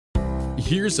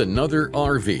Here's another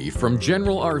RV from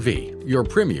General RV, your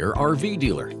premier RV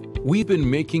dealer. We've been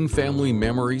making family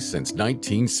memories since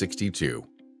 1962.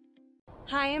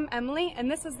 Hi, I'm Emily, and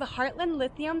this is the Heartland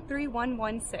Lithium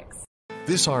 3116.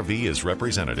 This RV is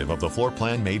representative of the floor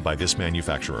plan made by this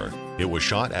manufacturer. It was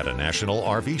shot at a national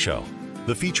RV show.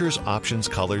 The features, options,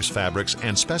 colors, fabrics,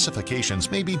 and specifications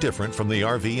may be different from the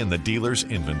RV in the dealer's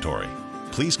inventory.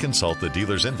 Please consult the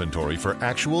dealer's inventory for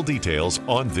actual details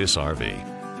on this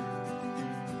RV.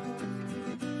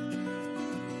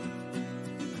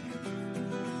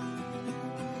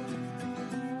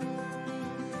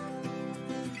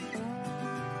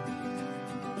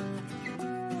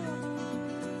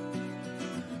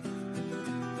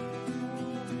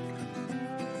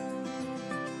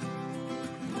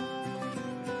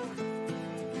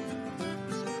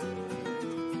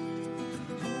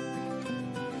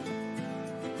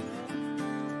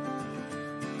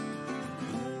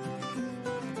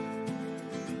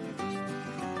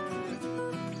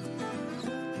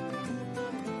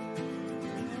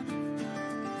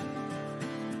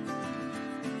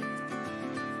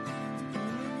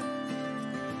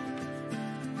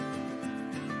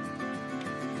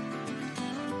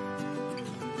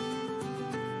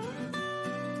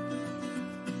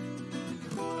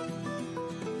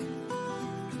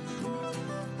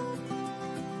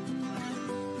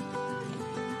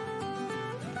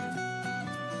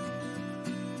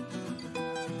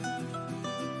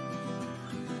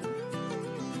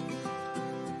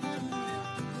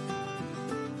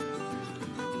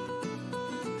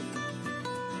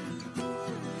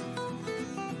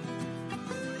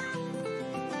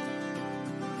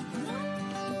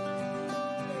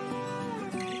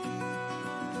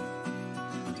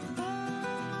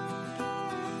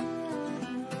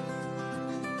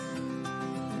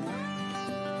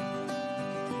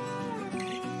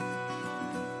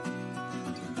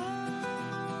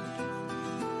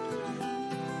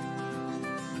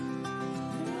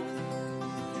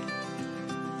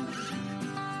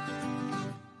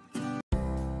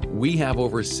 We have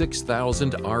over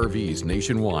 6,000 RVs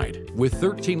nationwide with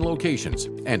 13 locations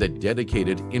and a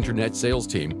dedicated internet sales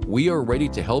team. We are ready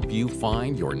to help you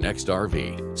find your next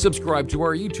RV. Subscribe to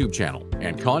our YouTube channel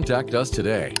and contact us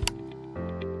today.